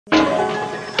Okay,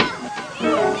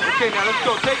 now let's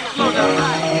go. Take it slow now.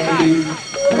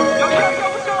 Yo,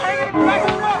 what's going hanging back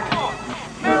and forth for?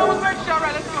 Man, I was ready to shot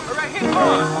right. Let's go. All right, hit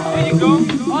on. There you go.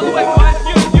 All the way, boys.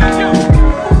 You.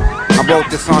 I wrote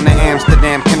this on the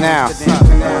Amsterdam Canal.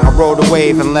 I rode a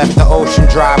wave and left the ocean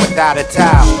dry without a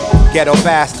towel. Ghetto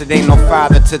bastard, ain't no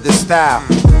father to the style.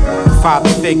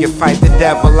 Father figure, fight the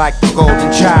devil like the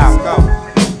golden child.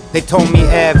 They told me,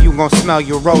 Ev, you gon' smell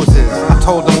your roses. I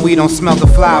told them we don't smell the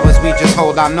flowers, we just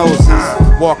hold our noses.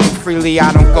 Walking freely, I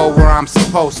don't go where I'm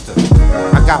supposed to.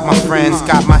 I got my friends,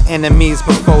 got my enemies,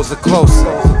 but foes are closer.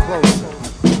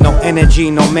 No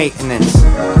energy, no maintenance.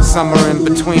 Somewhere in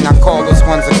between, I call those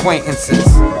ones acquaintances.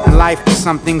 In life, there's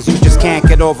some things you just can't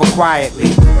get over quietly.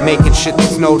 Making shit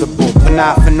that's notable, but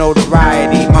not for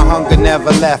notoriety. My hunger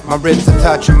never left, my ribs are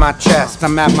touching my chest.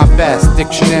 I'm at my best,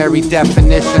 dictionary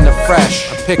definition of fresh.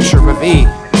 A picture of E,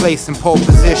 place in pole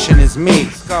position is me.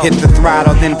 Hit the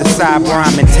throttle, then decide where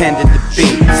I'm intended to be.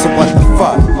 So what the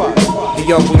fuck?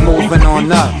 Yo, we moving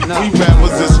on up. We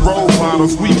rappers is role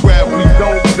models, we rap, we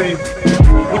don't think.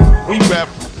 We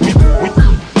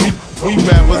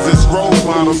rappers is role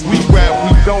models, we rap,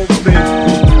 we don't think.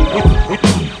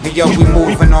 Yo, we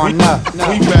moving on up.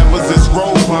 We rappers is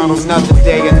role models. Another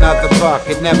day, another buck,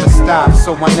 it never stops,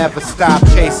 so I never stop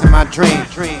chasing my dream.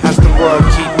 As the world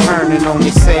keep turning,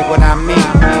 only say what I mean.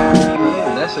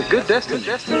 That's a good destiny.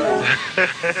 Yeah,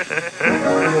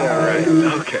 right.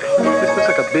 Okay. This looks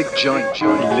like a big joint. You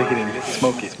lick it and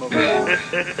smoke it.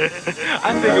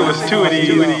 I think it was two of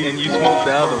these and you smoked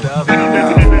the other.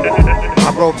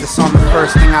 I wrote this on the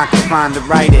first thing I could find to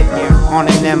write it. On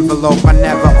an envelope I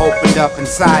never opened up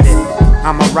inside it.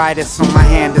 I'm a writer, so my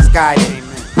hand is guided.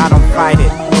 I don't fight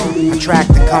it.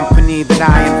 Attract the company that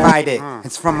I invited.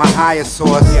 It's from a higher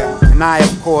source, and I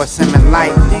of course am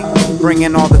enlightening.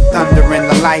 Bringing all the thunder and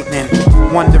the lightning.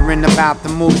 Wondering about the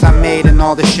moves I made and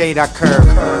all the shade I curve.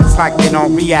 It's like they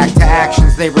don't react to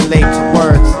actions, they relate to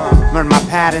words. Learn my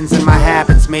patterns and my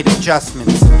habits, made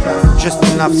adjustments. Just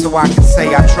enough so I can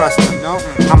say I trust them.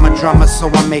 I'm a drummer, so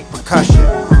I make percussion.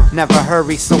 Never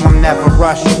hurry, so I'm never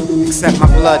rushing. Accept my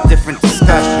blood, different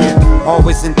discussion.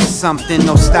 Always into something,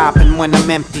 no stopping when I'm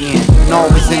emptying. And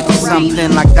always into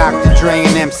something like Dr. Dre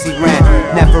and MC Ren.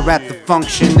 Never at the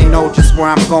function, they know just where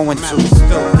I'm going to.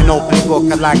 An open book,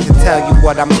 I like to tell you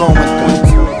what I'm going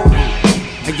through.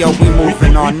 And yo, we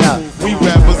moving on up. We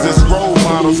rappers is role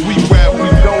models, we rap, we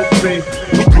don't think.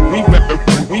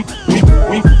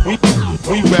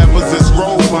 We rappers is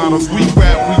role models, we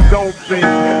rap, we don't think.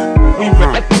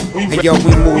 And yo,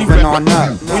 we moving on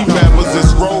up. We rappers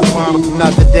is role models.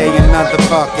 Another day, another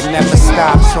buck, it never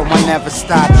stops, so I never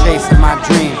stop chasing my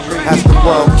dream. As the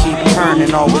world keep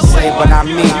turning, always say what I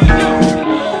mean.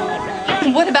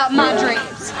 What about my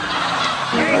dreams?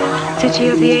 City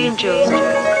of the Angels,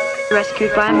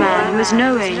 rescued by a man who is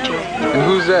no angel. And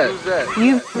who's that?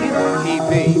 You.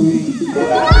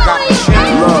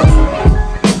 Look,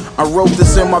 I wrote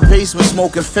this in my basement,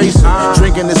 smoking faces.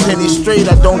 Drinking this Henny straight,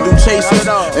 I don't do chasers.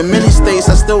 In many states,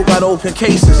 I still got open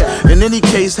cases. In any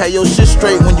case, had your shit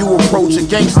straight when you approach a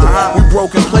gangster. We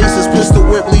broken places, pistol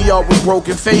whip Lee out with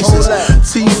broken faces.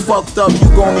 Teeth fucked up, you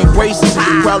gon' need braces.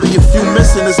 Probably a few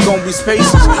missing, it's gon' be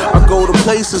spaces. I go to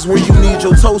places where you need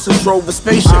your toast and drove a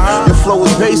spaceship. Your flow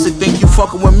is basic, think you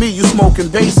fucking with me, you smoking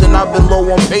bass. And I've been low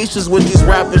on patience with these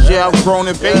rappers, yeah, I've grown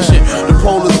impatient. The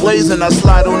pole is blazing, I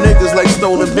slide on niggas like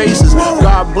stolen bases.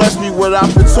 God bless me with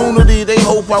opportunity, they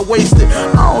hope I waste it.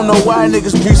 I don't know why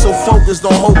niggas be so focused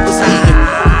on hopeless hating.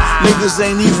 Niggas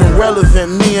ain't even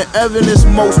relevant, me and Evan is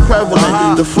most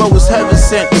prevalent. The flow is heaven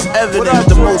sent, it's evident,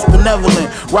 the most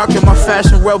benevolent. Rocking my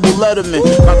fashion rebel letterman.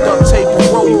 My duct tape and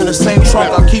rope in the same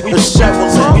trunk, I keep a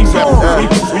Chevrolet.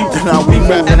 Now we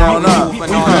moving on up.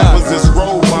 We rappers is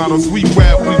role models, we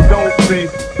rap, we don't think.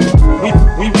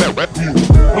 We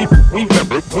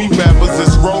rappers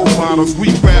is role models, we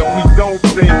rap, we don't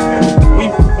think.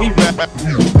 We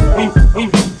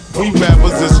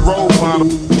rappers is role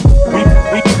models.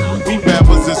 We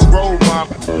rappers is role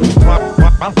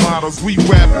models. We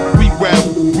rap, we don't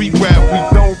think. We rap, we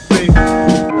don't think.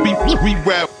 We rap, we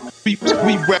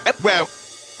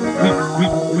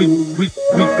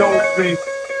don't think.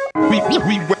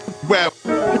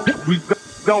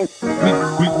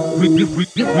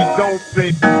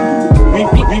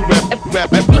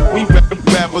 We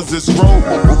rappers is role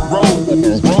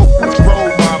models.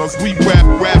 We rap.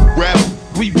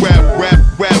 We rap.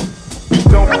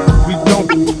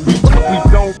 We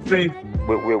don't think.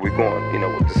 Where we going, you know,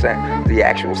 with the sound, the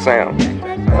actual sound.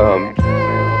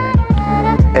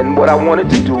 And what I wanted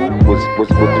to do was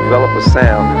develop a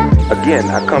sound. Again,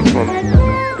 I come from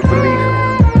the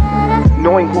belief,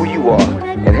 knowing who you are,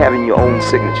 and having your own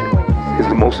signature is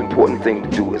the most important thing to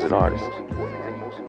do as an artist.